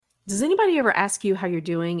Does anybody ever ask you how you're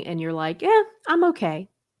doing and you're like, "Yeah, I'm okay."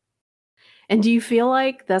 And do you feel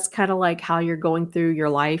like that's kind of like how you're going through your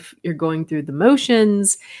life? You're going through the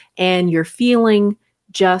motions and you're feeling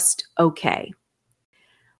just okay.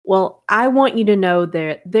 Well, I want you to know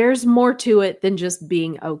that there's more to it than just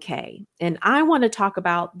being okay. And I want to talk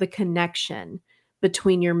about the connection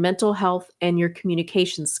between your mental health and your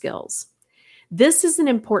communication skills. This is an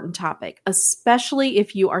important topic, especially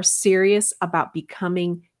if you are serious about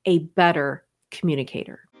becoming a better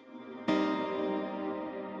communicator.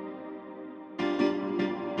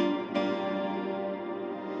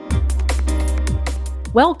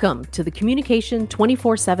 Welcome to the Communication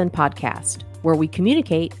 24/7 podcast, where we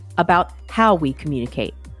communicate about how we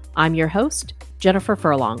communicate. I'm your host, Jennifer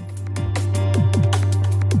Furlong.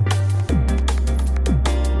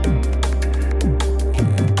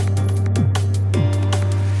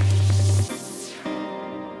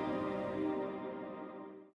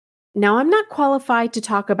 Now, I'm not qualified to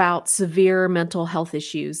talk about severe mental health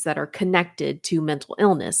issues that are connected to mental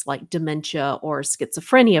illness, like dementia or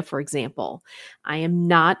schizophrenia, for example. I am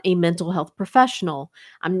not a mental health professional.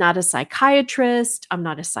 I'm not a psychiatrist. I'm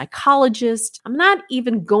not a psychologist. I'm not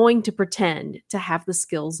even going to pretend to have the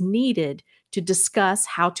skills needed to discuss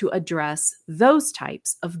how to address those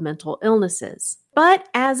types of mental illnesses. But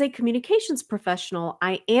as a communications professional,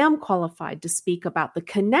 I am qualified to speak about the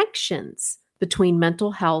connections between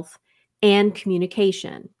mental health and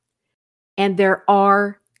communication. And there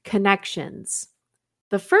are connections.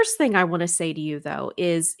 The first thing I want to say to you, though,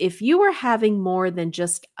 is if you are having more than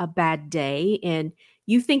just a bad day and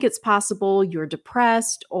you think it's possible you're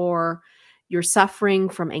depressed or you're suffering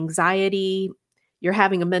from anxiety, you're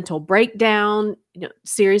having a mental breakdown,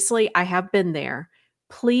 seriously, I have been there.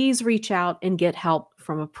 Please reach out and get help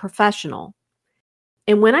from a professional.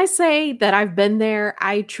 And when I say that I've been there,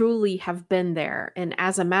 I truly have been there. And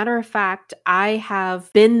as a matter of fact, I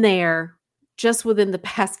have been there just within the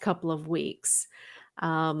past couple of weeks.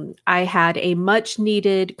 I had a much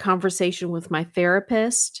needed conversation with my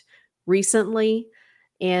therapist recently,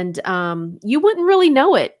 and you wouldn't really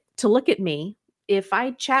know it to look at me. If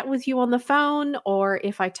I chat with you on the phone, or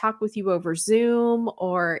if I talk with you over Zoom,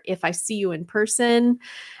 or if I see you in person,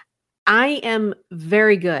 I am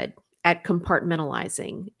very good at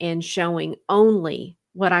compartmentalizing and showing only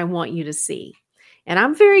what I want you to see. And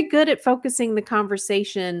I'm very good at focusing the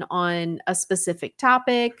conversation on a specific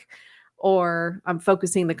topic, or I'm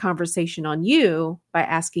focusing the conversation on you by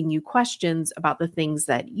asking you questions about the things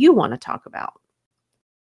that you want to talk about.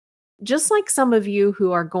 Just like some of you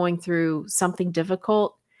who are going through something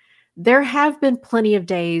difficult, there have been plenty of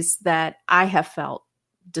days that I have felt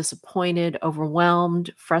disappointed,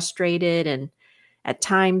 overwhelmed, frustrated, and at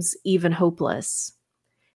times even hopeless.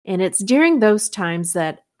 And it's during those times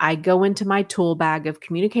that I go into my tool bag of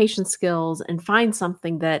communication skills and find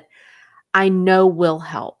something that I know will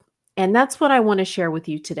help. And that's what I want to share with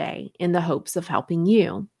you today in the hopes of helping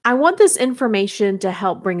you. I want this information to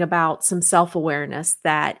help bring about some self-awareness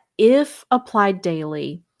that, if applied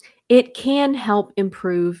daily, it can help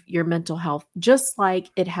improve your mental health, just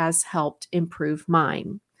like it has helped improve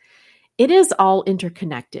mine. It is all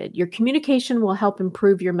interconnected. Your communication will help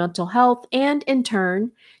improve your mental health, and in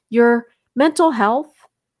turn, your mental health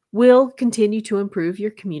will continue to improve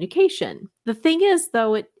your communication. The thing is,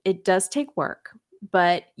 though, it does take work,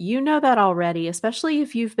 but you know that already, especially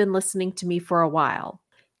if you've been listening to me for a while.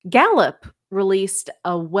 Gallup released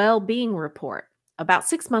a well-being report about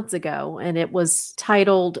 6 months ago, and it was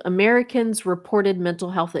titled "Americans Reported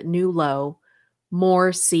Mental Health at New Low,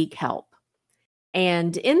 More Seek Help."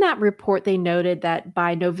 And in that report, they noted that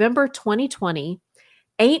by November 2020,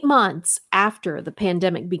 8 months after the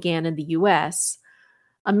pandemic began in the US,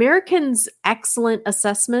 Americans' excellent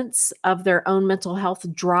assessments of their own mental health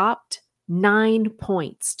dropped 9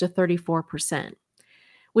 points to 34%,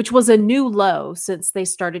 which was a new low since they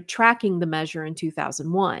started tracking the measure in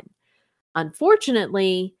 2001.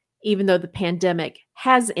 Unfortunately, even though the pandemic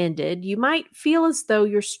has ended, you might feel as though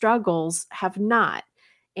your struggles have not.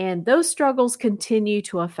 And those struggles continue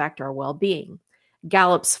to affect our well-being.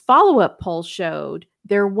 Gallup's follow-up poll showed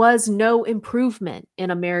there was no improvement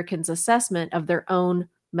in Americans' assessment of their own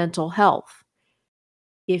mental health.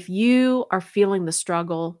 If you are feeling the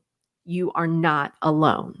struggle, you are not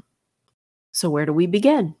alone. So where do we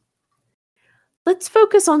begin? Let's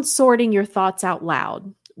focus on sorting your thoughts out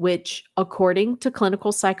loud, which, according to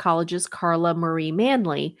clinical psychologist Carla Marie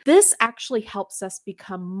Manley, this actually helps us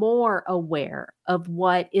become more aware of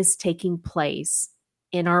what is taking place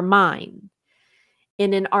in our mind.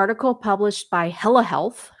 In an article published by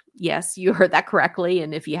Health, yes, you heard that correctly,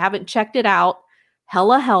 and if you haven't checked it out,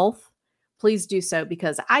 Health please do so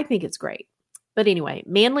because I think it's great. But anyway,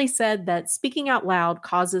 Manley said that speaking out loud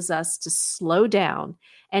causes us to slow down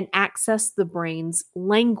and access the brain's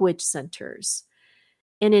language centers.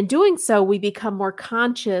 And in doing so, we become more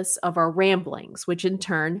conscious of our ramblings, which in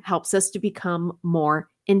turn helps us to become more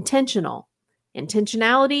intentional.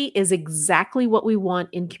 Intentionality is exactly what we want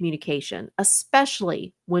in communication,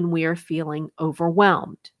 especially when we are feeling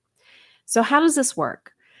overwhelmed. So, how does this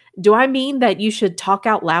work? Do I mean that you should talk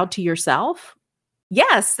out loud to yourself?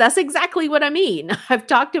 Yes, that's exactly what I mean. I've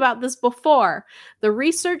talked about this before. The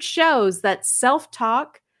research shows that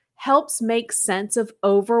self-talk helps make sense of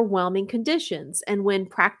overwhelming conditions. And when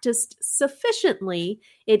practiced sufficiently,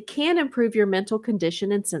 it can improve your mental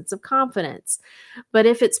condition and sense of confidence. But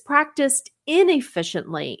if it's practiced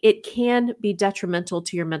inefficiently, it can be detrimental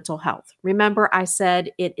to your mental health. Remember, I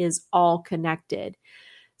said it is all connected.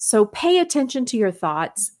 So pay attention to your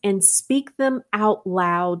thoughts and speak them out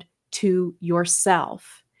loud to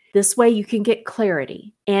yourself. This way you can get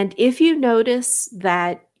clarity. And if you notice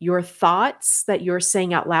that your thoughts that you're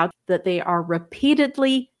saying out loud, that they are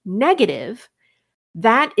repeatedly negative,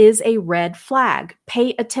 that is a red flag.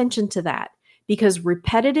 Pay attention to that because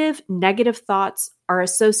repetitive negative thoughts are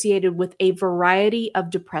associated with a variety of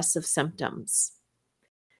depressive symptoms.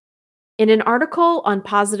 In an article on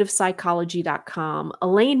positivepsychology.com,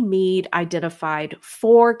 Elaine Mead identified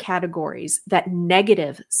 4 categories that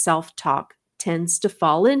negative self-talk tends to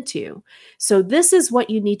fall into. So this is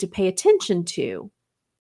what you need to pay attention to.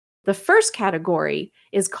 The first category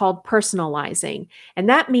is called personalizing, and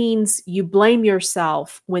that means you blame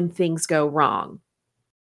yourself when things go wrong.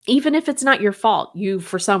 Even if it's not your fault, you,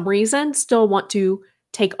 for some reason, still want to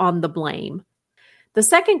take on the blame. The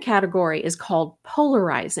second category is called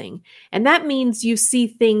polarizing, and that means you see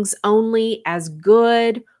things only as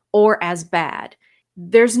good or as bad.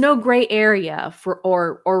 There's no gray area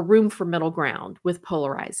or room for middle ground with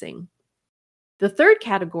polarizing. The third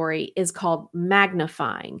category is called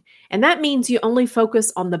magnifying, and that means you only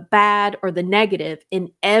focus on the bad or the negative in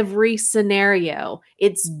every scenario.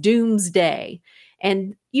 It's doomsday,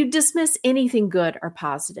 and you dismiss anything good or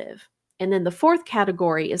positive. And then the fourth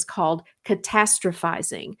category is called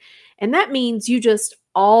catastrophizing. And that means you just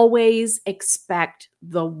always expect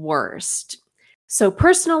the worst. So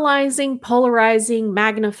personalizing, polarizing,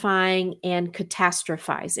 magnifying, and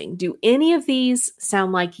catastrophizing. Do any of these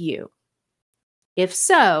sound like you? If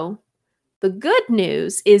so, the good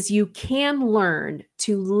news is you can learn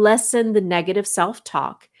to lessen the negative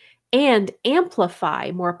self-talk and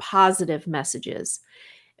amplify more positive messages.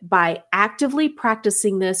 By actively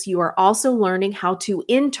practicing this, you are also learning how to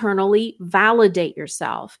internally validate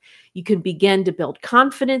yourself. You can begin to build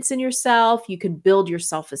confidence in yourself. You can build your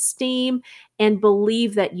self-esteem and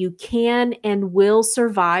believe that you can and will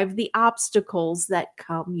survive the obstacles that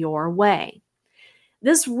come your way.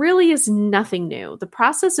 This really is nothing new. The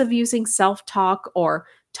process of using self-talk or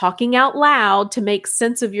talking out loud to make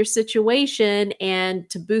sense of your situation and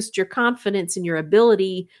to boost your confidence in your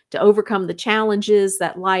ability to overcome the challenges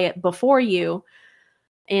that lie before you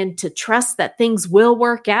and to trust that things will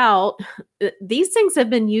work out. These things have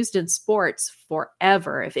been used in sports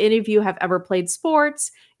forever. If any of you have ever played sports,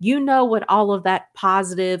 you know what all of that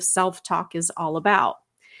positive self-talk is all about.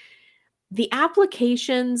 The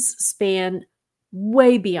applications span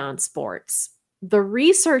way beyond sports. The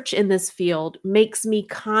research in this field makes me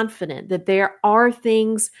confident that there are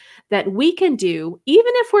things that we can do,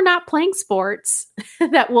 even if we're not playing sports,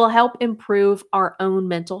 that will help improve our own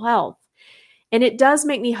mental health. And it does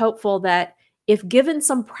make me hopeful that if given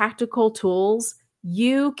some practical tools,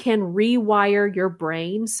 you can rewire your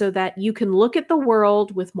brain so that you can look at the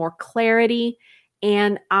world with more clarity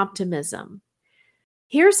and optimism.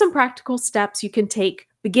 Here are some practical steps you can take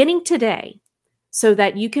beginning today so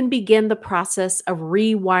that you can begin the process of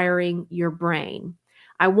rewiring your brain.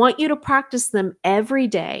 I want you to practice them every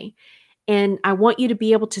day, and I want you to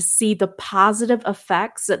be able to see the positive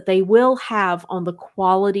effects that they will have on the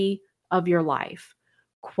quality of your life.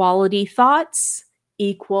 Quality thoughts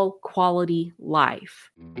equal quality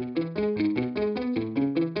life.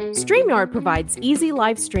 StreamYard provides easy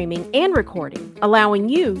live streaming and recording, allowing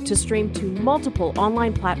you to stream to multiple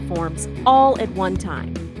online platforms all at one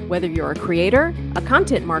time. Whether you're a creator, a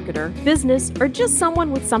content marketer, business, or just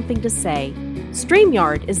someone with something to say,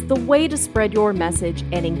 StreamYard is the way to spread your message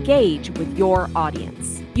and engage with your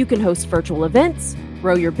audience. You can host virtual events,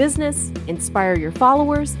 grow your business, inspire your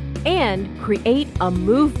followers, and create a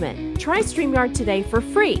movement. Try StreamYard today for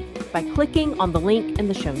free by clicking on the link in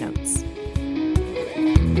the show notes.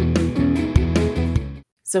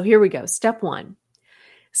 So here we go. Step 1.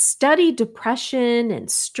 Study depression and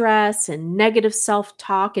stress and negative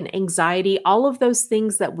self-talk and anxiety, all of those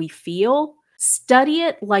things that we feel. Study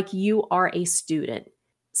it like you are a student.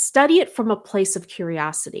 Study it from a place of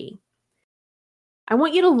curiosity. I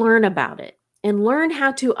want you to learn about it and learn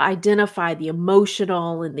how to identify the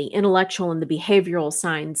emotional and the intellectual and the behavioral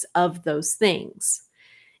signs of those things.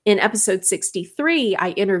 In episode 63,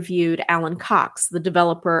 I interviewed Alan Cox, the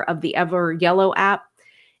developer of the Ever Yellow app.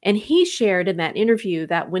 And he shared in that interview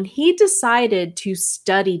that when he decided to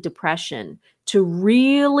study depression, to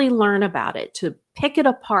really learn about it, to pick it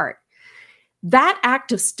apart, that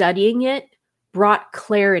act of studying it brought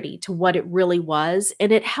clarity to what it really was,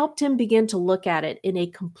 and it helped him begin to look at it in a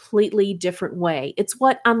completely different way. It's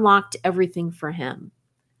what unlocked everything for him.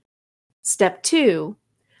 Step 2,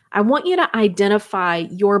 I want you to identify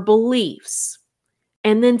your beliefs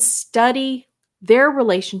and then study their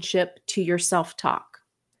relationship to your self-talk.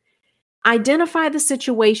 Identify the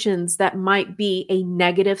situations that might be a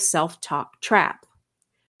negative self-talk trap.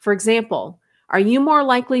 For example, are you more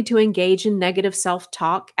likely to engage in negative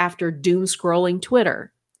self-talk after doom scrolling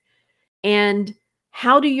Twitter? And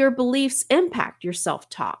how do your beliefs impact your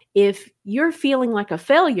self-talk? If you're feeling like a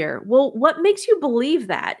failure, well, what makes you believe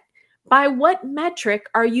that? By what metric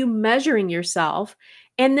are you measuring yourself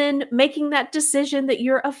and then making that decision that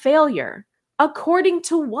you're a failure? According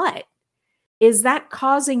to what? Is that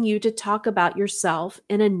causing you to talk about yourself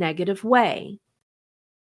in a negative way?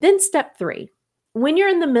 Then step 3, when you're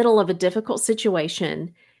in the middle of a difficult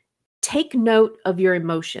situation, take note of your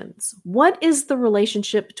emotions. What is the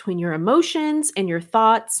relationship between your emotions and your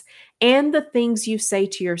thoughts and the things you say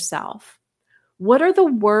to yourself? What are the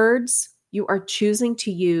words you are choosing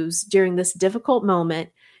to use during this difficult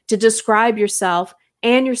moment to describe yourself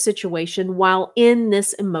and your situation while in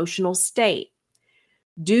this emotional state?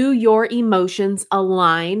 Do your emotions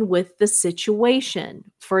align with the situation?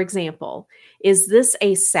 For example, is this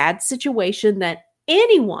a sad situation that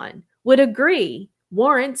anyone would agree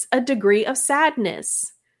warrants a degree of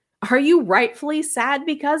sadness? Are you rightfully sad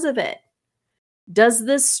because of it? Does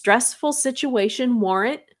this stressful situation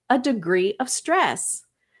warrant a degree of stress?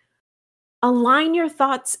 Align your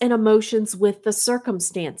thoughts and emotions with the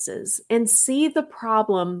circumstances and see the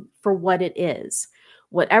problem for what it is.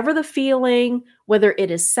 Whatever the feeling, whether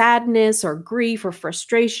it is sadness or grief or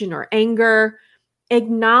frustration or anger,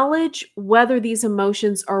 acknowledge whether these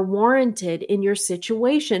emotions are warranted in your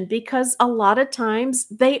situation, because a lot of times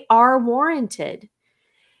they are warranted.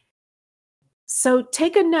 So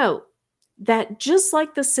take a note that just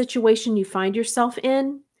like the situation you find yourself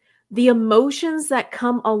in, the emotions that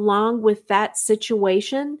come along with that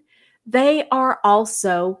situation, they are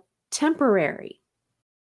also temporary.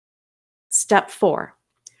 Step 4,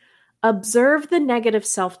 observe the negative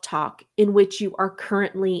self-talk in which you are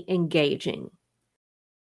currently engaging.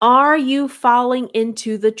 Are you falling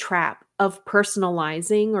into the trap of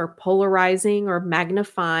personalizing or polarizing or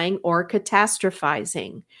magnifying or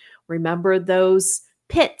catastrophizing? Remember those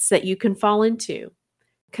pits that you can fall into.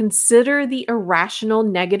 Consider the irrational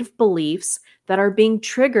negative beliefs that are being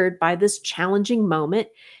triggered by this challenging moment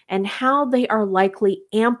and how they are likely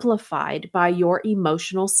amplified by your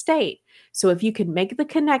emotional state. So if you can make the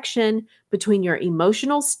connection between your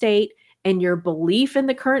emotional state and your belief in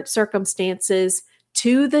the current circumstances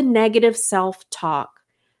to the negative self-talk,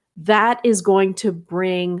 that is going to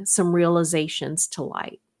bring some realizations to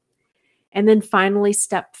light. And then finally,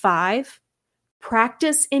 step 5,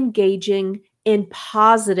 practice engaging in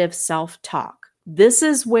positive self-talk. This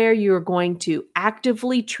is where you're going to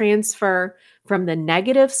actively transfer from the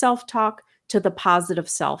negative self-talk to the positive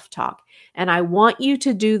self-talk. And I want you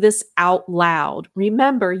to do this out loud.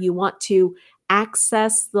 Remember, you want to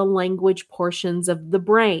access the language portions of the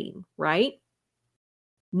brain, right?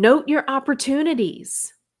 Note your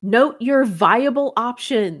opportunities. Note your viable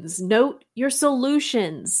options. Note your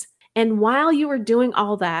solutions. And while you are doing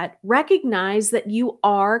all that, recognize that you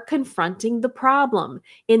are confronting the problem.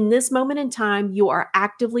 In this moment in time, you are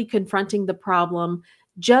actively confronting the problem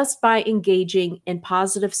just by engaging in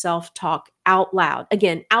positive self-talk out loud.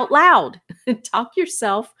 Again, out loud. Talk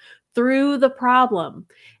yourself through the problem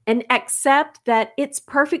and accept that it's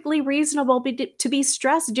perfectly reasonable to be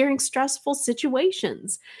stressed during stressful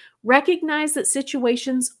situations. Recognize that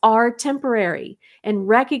situations are temporary and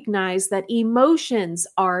recognize that emotions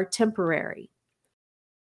are temporary.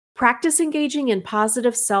 Practice engaging in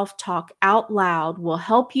positive self-talk out loud will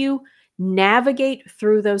help you navigate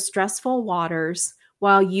through those stressful waters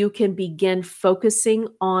while you can begin focusing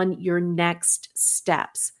on your next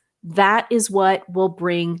steps. That is what will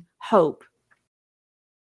bring hope.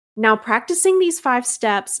 Now, practicing these 5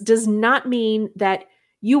 steps does not mean that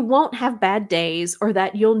you won't have bad days or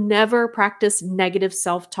that you'll never practice negative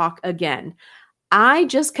self-talk again. I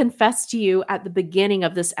just confessed to you at the beginning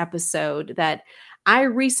of this episode that I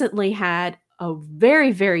recently had a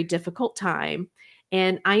very, very difficult time,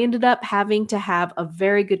 and I ended up having to have a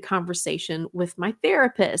very good conversation with my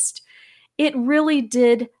therapist. It really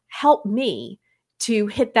did help me to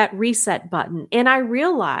hit that reset button. And I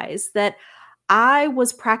realized that I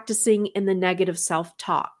was practicing in the negative self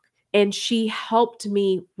talk, and she helped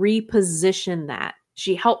me reposition that.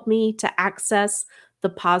 She helped me to access the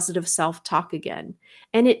positive self talk again.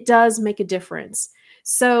 And it does make a difference.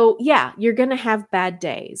 So, yeah, you're going to have bad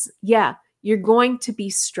days. Yeah, you're going to be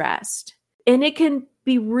stressed. And it can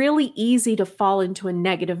be really easy to fall into a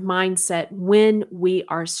negative mindset when we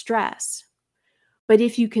are stressed. But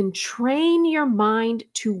if you can train your mind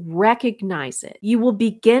to recognize it, you will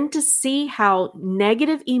begin to see how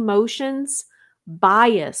negative emotions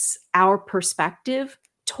bias our perspective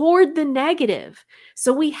toward the negative.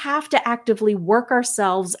 So we have to actively work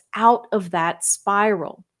ourselves out of that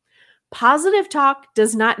spiral. Positive talk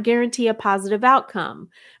does not guarantee a positive outcome,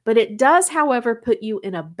 but it does, however, put you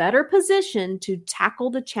in a better position to tackle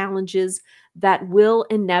the challenges that will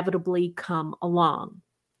inevitably come along.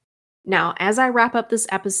 Now, as I wrap up this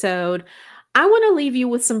episode, I want to leave you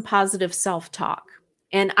with some positive self talk,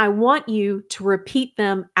 and I want you to repeat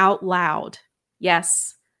them out loud.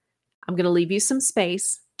 Yes, I'm going to leave you some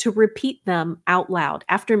space to repeat them out loud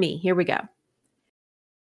after me. Here we go.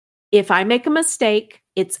 If I make a mistake,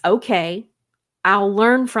 it's okay. I'll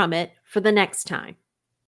learn from it for the next time.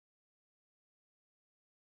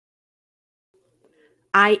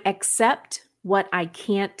 I accept what I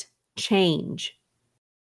can't change.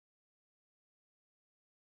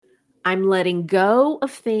 I'm letting go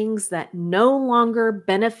of things that no longer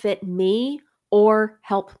benefit me or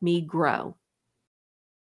help me grow.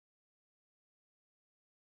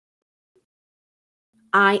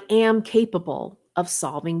 I am capable of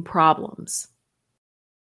solving problems.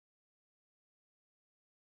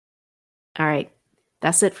 All right,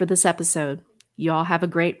 that's it for this episode. You all have a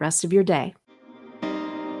great rest of your day.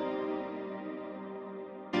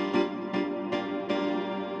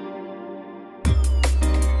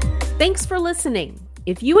 Thanks for listening.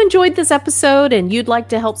 If you enjoyed this episode and you'd like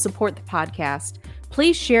to help support the podcast,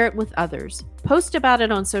 please share it with others, post about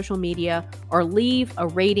it on social media, or leave a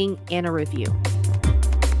rating and a review.